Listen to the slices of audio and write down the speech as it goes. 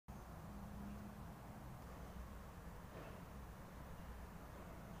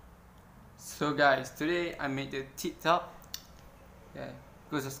So guys, today I made the Tik Tok. Yeah,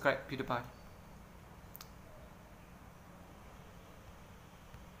 go subscribe PewDiePie.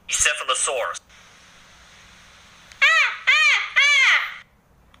 Cephalosaurus.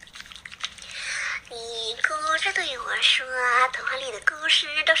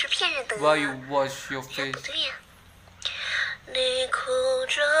 While you wash your face.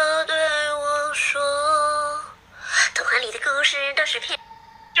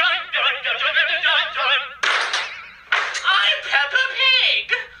 I'm Peppa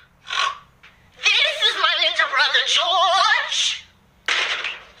Pig. This is my little brother George.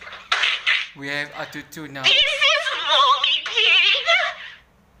 We have Atutu now. This is Mommy Pig.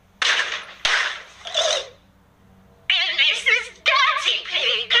 And this is Daddy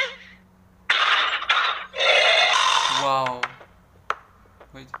Pig. Wow.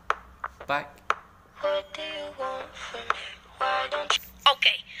 Wait. Back. What do you want from me? Why don't you?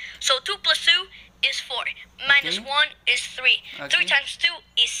 Okay, so 2 plus 2 is 4. Minus 1 is 3. 3 times 2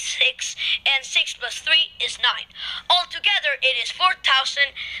 is 6. And 6 plus 3 is 9. Altogether, it is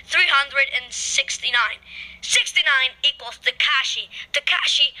 4,369. 69 equals Takashi.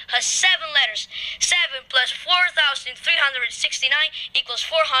 Takashi has 7 letters. 7 plus 4,369 equals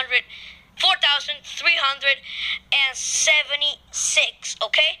 4,376.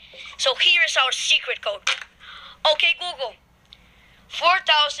 Okay? So here is our secret code. Okay, Google.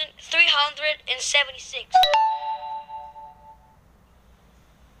 4,376.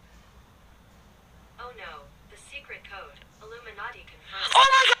 Oh no, the secret code. Illuminati confirmed. Oh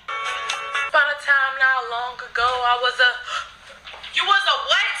my God! About a time not long ago, I was a... You was a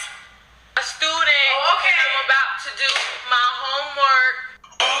what? A student. Oh, okay. And I'm about to do my homework.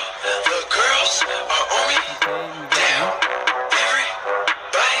 The girls are on me. Damn,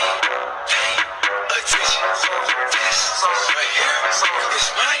 everybody pay attention. This right here is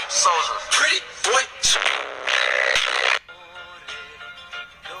my pretty boy.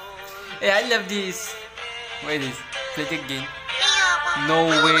 Hey, I love this. What is this? Play the game. No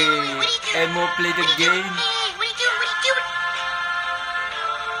way. Emo play the game. What are you doing?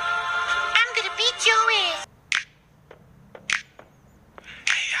 I'm gonna beat your ass.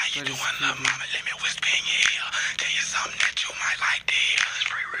 Hey, how you doing, mama? Let me whisper in your ear. Tell you something that you might like to hear. It's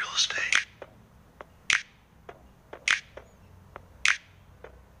free real estate.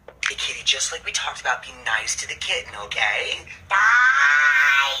 Hey, kitty, just like we talked about, be nice to the kitten, okay? Die.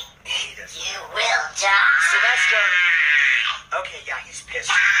 He doesn't. You will die. So that's done. Okay, yeah, he's pissed.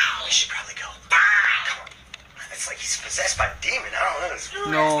 We should probably go. Come on. It's like he's possessed by a demon. I don't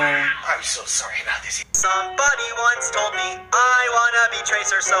know. No. I'm so sorry about this. Somebody once told me I wanna be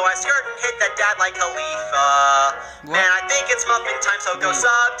Tracer, so I skirt and hit that dad like Khalifa. What? Man, I think it's muffin time, so go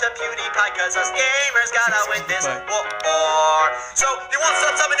sub to PewDiePie, cause us gamers gotta win this war. So, he won't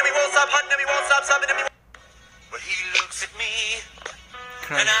stop subbing to me, won't stop hunting to me, won't stop subbing to me. But he looks at me,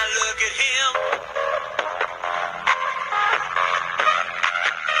 Crush. and I look at him.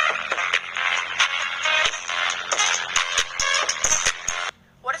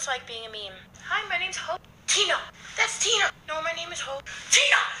 What it's like being a meme. Hi, my name's Hope. Tina. That's Tina. No, my name is Hope.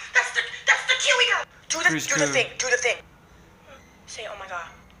 Tina. That's the Kiwi girl. Do the thing. Do the thing. Say, oh my god.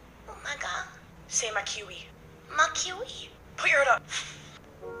 Oh my God. Say my Kiwi. My kiwi. Put your hood up.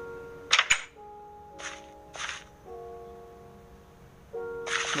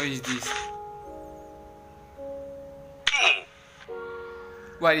 What is this?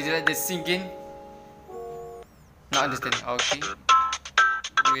 What is that? The singing? Not understand. Okay.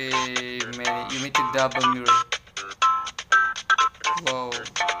 Wait a minute. You made a double mirror. Whoa.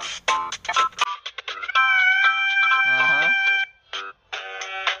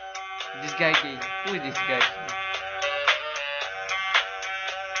 This guy gay. Who is this guy?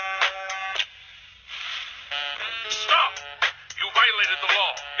 Stop! You violated the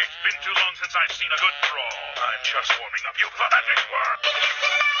law. It's been too long since I've seen a good brawl. I'm just warming up, you pathetic worm.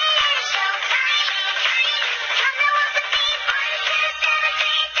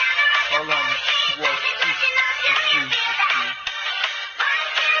 Hold on. What? Excuse.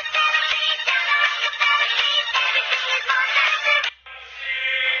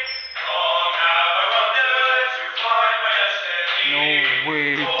 No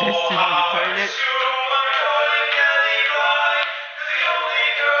way. That's in the toilet.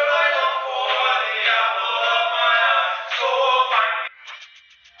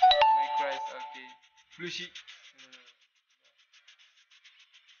 My Christ, okay. Blue sheet.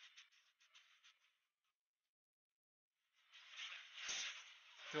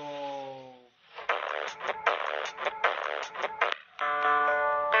 So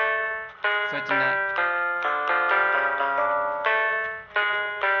tonight.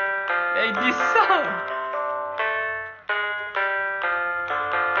 Hey made this sound?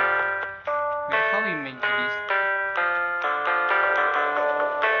 Wait, how we make this?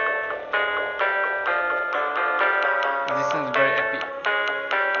 This sounds very epic.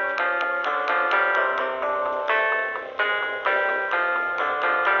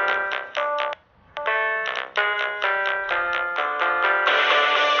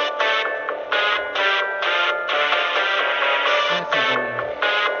 That's boring.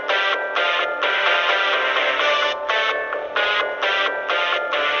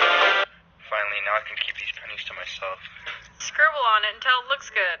 Finally, now I can keep these pennies to myself. Scribble on it until it looks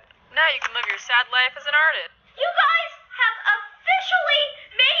good. Now you can live your sad life as an artist. You guys have officially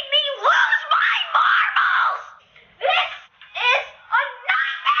made me lose my marbles! This is a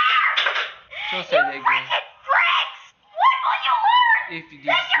nightmare! So sad again. Freaking bricks! When will you learn? If this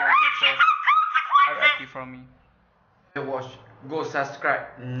gets RIP from me. Watch, go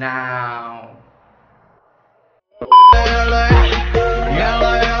subscribe now.